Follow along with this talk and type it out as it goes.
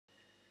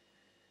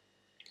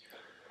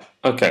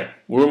Okay,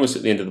 we're almost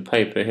at the end of the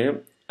paper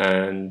here,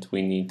 and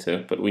we need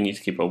to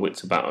keep our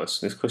wits about us.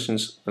 This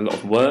question's a lot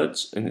of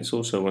words, and it's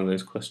also one of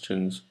those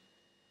questions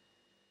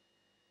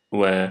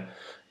where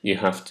you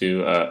have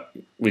to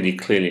really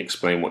clearly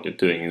explain what you're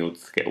doing in order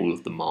to get all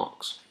of the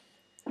marks.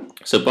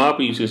 So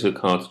Barbara uses her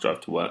car to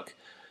drive to work.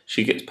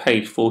 She gets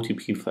paid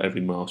 40p for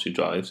every mile she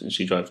drives, and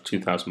she drives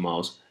 2,000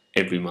 miles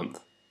every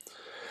month.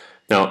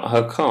 Now,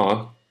 her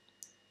car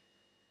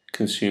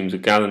consumes a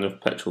gallon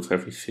of petrol for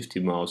every 50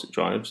 miles it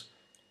drives,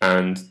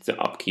 and to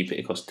upkeep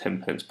it costs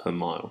 10 pence per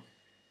mile.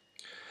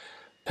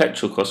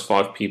 Petrol costs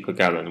 5p per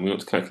gallon, and we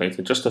want to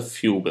calculate just a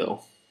fuel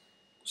bill.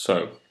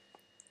 So,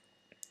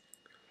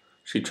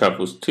 she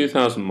travels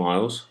 2,000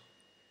 miles,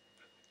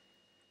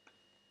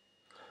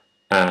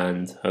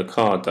 and her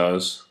car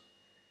does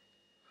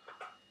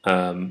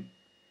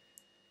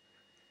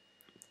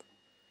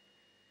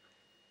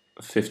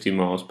 50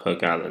 miles per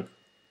gallon.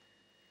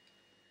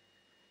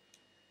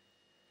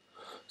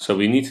 So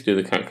we need to do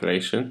the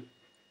calculation.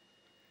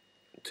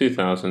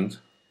 2,000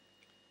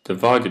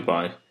 divided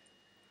by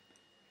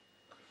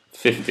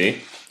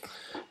 50,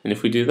 and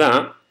if we do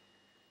that,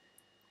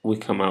 we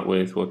come out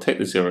with, we'll take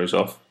the zeros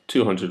off,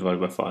 200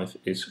 divided by 5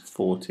 is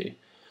 40.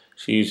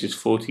 She uses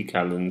 40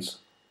 gallons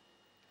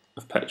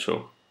of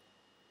petrol.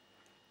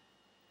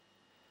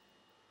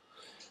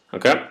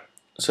 Okay,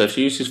 so if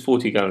she uses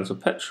 40 gallons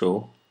of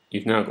petrol,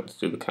 you've now got to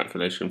do the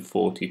calculation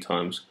 40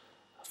 times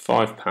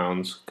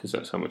 £5, because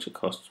that's how much it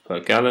costs per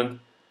gallon,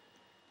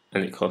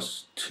 and it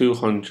costs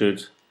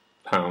 £200,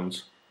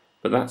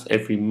 but that's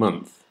every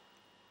month.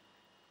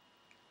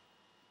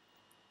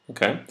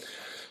 Okay,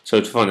 so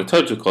to find the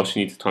total cost,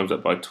 you need to times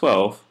that by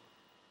 12,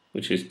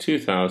 which is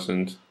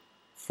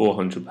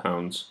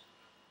 £2,400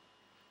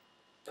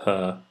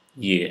 per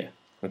year.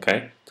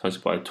 Okay, times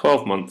it by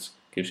 12 months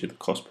gives you the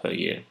cost per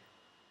year.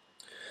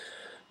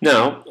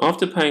 Now,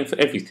 after paying for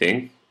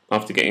everything,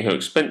 after getting her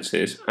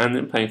expenses and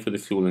then paying for the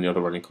fuel and the other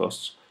running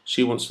costs,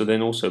 she wants to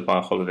then also buy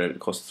a holiday that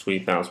costs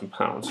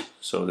 £3,000,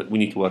 so that we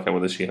need to work out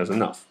whether she has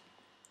enough.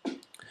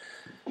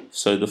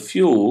 So the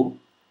fuel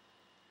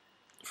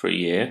for a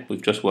year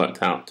we've just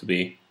worked out to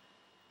be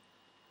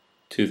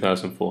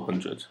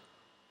 2,400.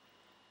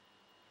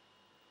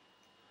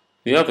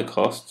 The other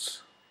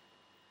costs,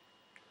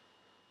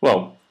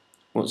 well,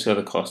 what's the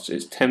other costs?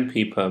 It's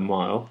 10p per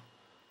mile,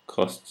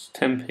 costs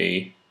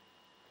 10p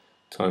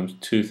times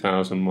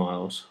 2,000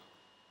 miles.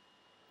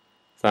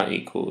 That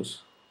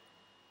equals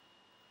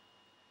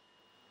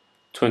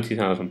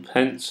 20,000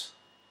 pence,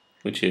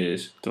 which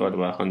is divided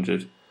by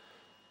 100,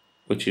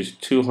 which is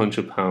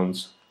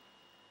 £200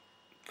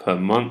 per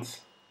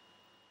month,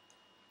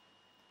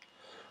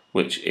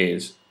 which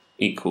is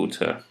equal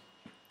to,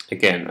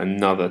 again,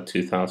 another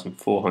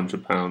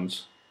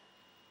 £2,400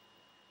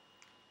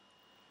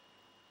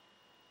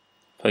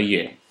 per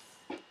year.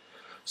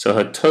 So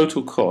her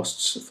total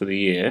costs for the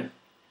year,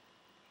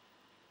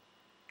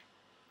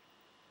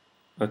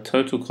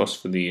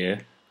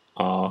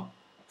 are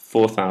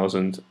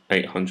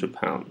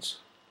 £4,800.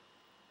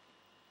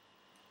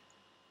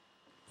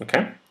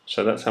 Okay,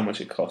 so that's how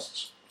much it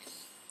costs.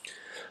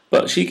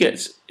 But she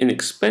gets, in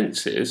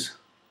expenses,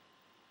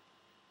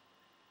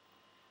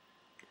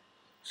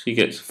 she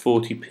gets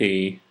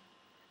 40p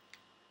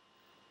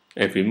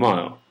every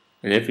mile.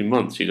 And every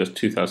month she does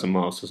 2,000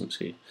 miles, doesn't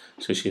she?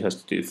 So she has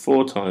to do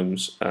 4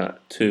 times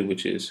 2,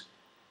 which is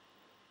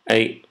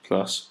 8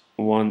 plus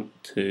 1,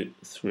 2,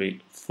 3,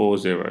 4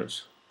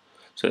 zeros.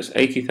 So it's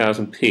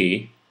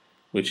 80,000p,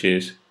 which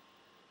is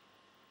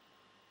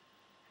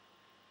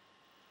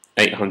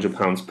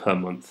 £800 per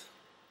month.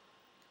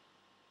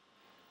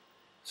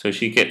 So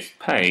she gets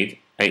paid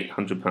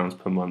 £800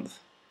 per month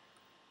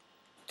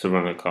to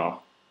run her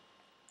car.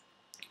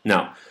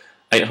 Now,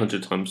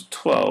 800 times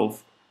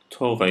 12,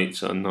 12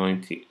 8s are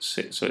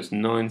 96, so it's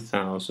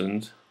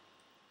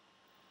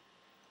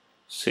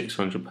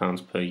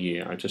 £9,600 per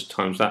year. I just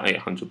times that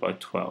 800 by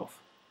 12.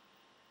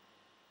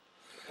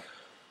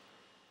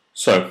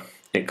 So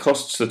it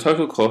costs, the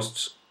total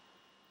costs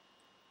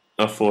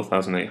are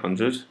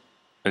 4,800,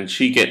 and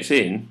she gets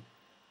in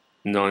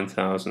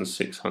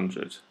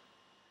 9,600.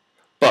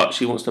 But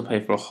she wants to pay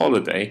for a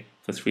holiday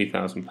for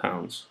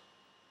 £3,000.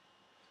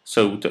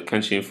 So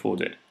can she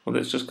afford it? Well,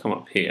 let's just come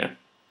up here.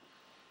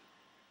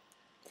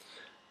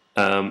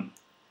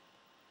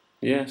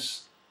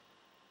 Yes,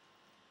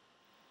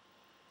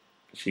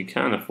 she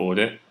can afford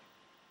it,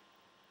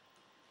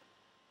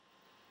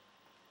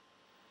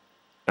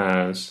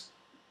 as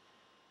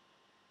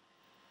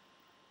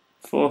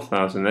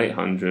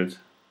 4,800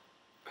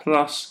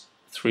 plus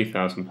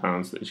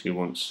 £3,000 that she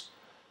wants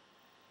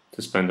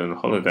to spend on a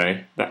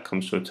holiday. That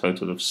comes to a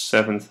total of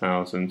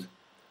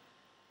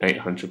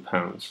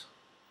 £7,800.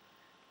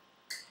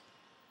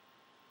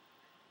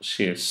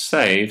 She has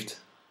saved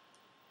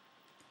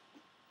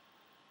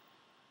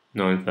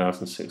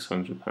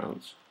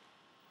 £9,600,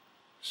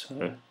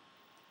 so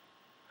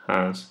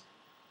has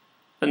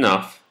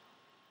enough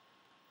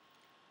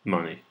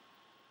money.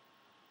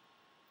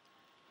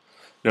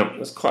 Now,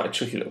 that's quite a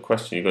tricky little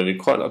question. You've got to do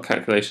quite a lot of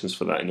calculations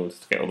for that in order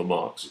to get all the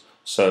marks.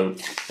 So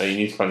you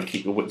need to kind of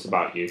keep your wits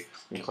about you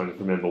and kind of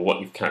remember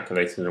what you've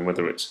calculated and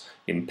whether it's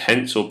in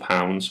pence or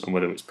pounds and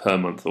whether it's per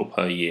month or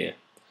per year.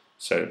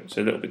 So it's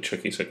a little bit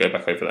tricky, so go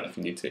back over that if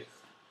you need to.